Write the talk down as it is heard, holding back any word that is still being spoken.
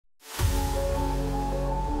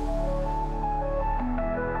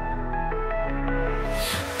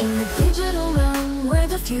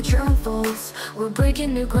future unfolds. We're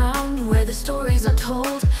breaking new ground where the stories are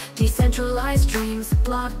told. Decentralized dreams,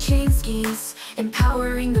 blockchain schemes,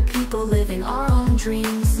 empowering the people living our own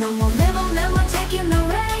dreams. No more middlemen, we're taking the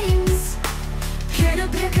reins.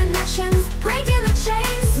 Peer-to-peer connections, breaking the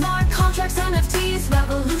chains. Smart contracts, NFTs,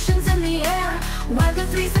 revolutions in the air.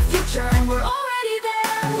 Web3's the future and we're already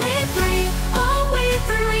there. We three, oh we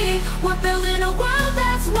three, we're building a world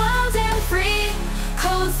that's wild and free.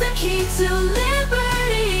 Code's the key to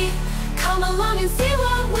liberty. Come along and see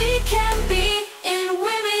what we can be. In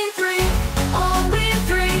We3, oh we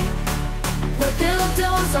three, where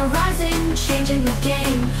builders are rising, changing the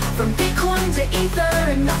game. From Bitcoin to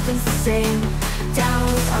Ether, nothing's the same.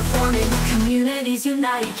 DAOs are forming, communities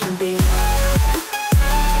unite can be.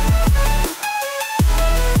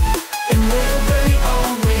 In We3, oh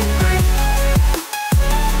we3.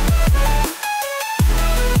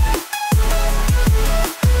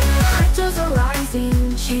 Cryptos are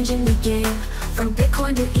rising, changing the game. From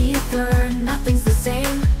Bitcoin to Ether, nothing's the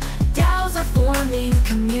same. DAOs are forming,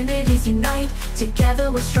 communities unite. Together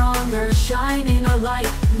we're stronger, shining our light.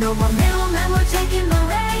 No more middlemen, we're taking the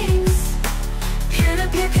reins.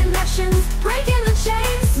 Peer-to-peer connections, breaking the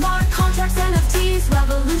chains. Smart contracts, NFTs,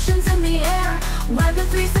 revolutions in the air.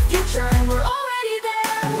 Web3's the future and we're already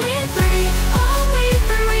there. We three, oh we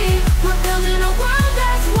three, we're building a world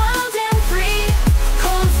that's wild and free.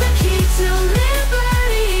 Code's the key to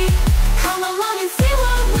liberty. Come along and see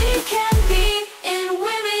what we can be. In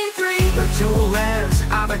We3. Virtual lands,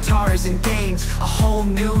 avatars and games, a whole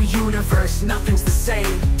new universe, nothing's the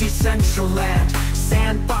same. Decentralized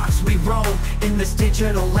sandbox, we roam in this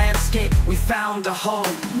digital landscape. We found a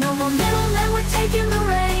home. No more middlemen, we're taking the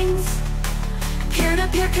reins.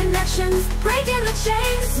 Peer-to-peer connections, breaking the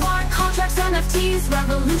chains. Smart contracts, NFTs,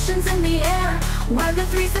 revolutions in the air.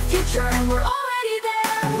 Web3's the future and we're already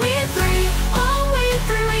there. We three, oh we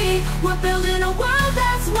three, we're building a world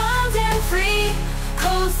that's wild and free.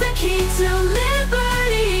 Code's the key to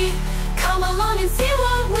liberty. Come along and see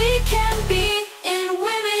what we can be. In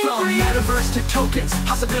From We3. metaverse to tokens,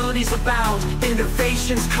 possibilities abound.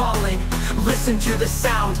 Innovation's calling, listen to the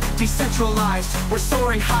sound. Decentralized, we're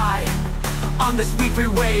soaring high. On this We3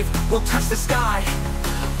 wave, we'll touch the sky.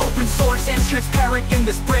 Open source and transparent in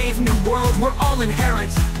this brave new world. We're all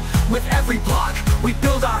inherent. With every block, we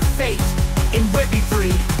build our fate. In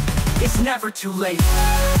We3, it's never too late.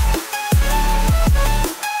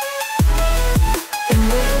 In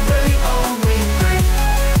We3, oh We3.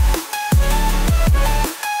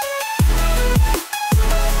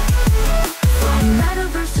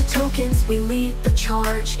 Metaverse to tokens, we lead the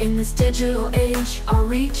charge. In this digital age, our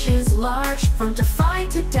reach is large. From DeFi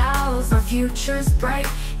to DAOs, our future's bright.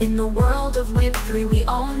 In the world of Web3, we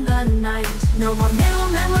own the night. No more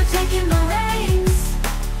middlemen, we're taking the reins.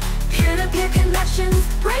 Peer-to-peer connections,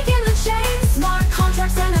 breaking the chains. Smart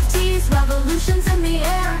contracts, NFTs, revolutions in the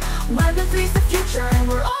air. Web3's the future and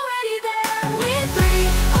we're already there. We three,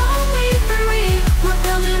 oh we three, we're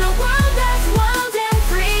building a world that's wild and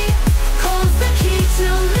free. Code's the key to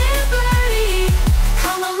liberty.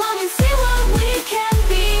 Come along and see what we can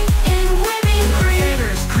be. In We3.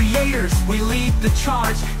 Innovators, creators, we lead the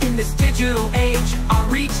charge. In this digital age, our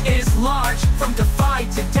reach is large. From DeFi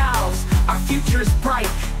to DAOs, our future's bright.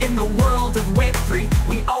 In the world of Web3,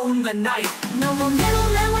 we own the night. No more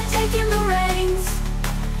middlemen, we're taking the reins.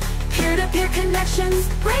 Peer-to-peer connections,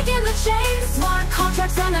 breaking the chains. Smart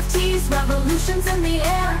contracts, NFTs, revolutions in the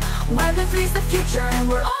air. Web3's the future and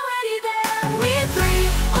we're already there. We three,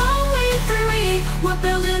 oh we three, we're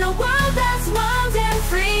building a world that's wild and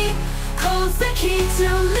free. Code's the key to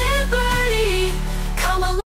liberty. Come along.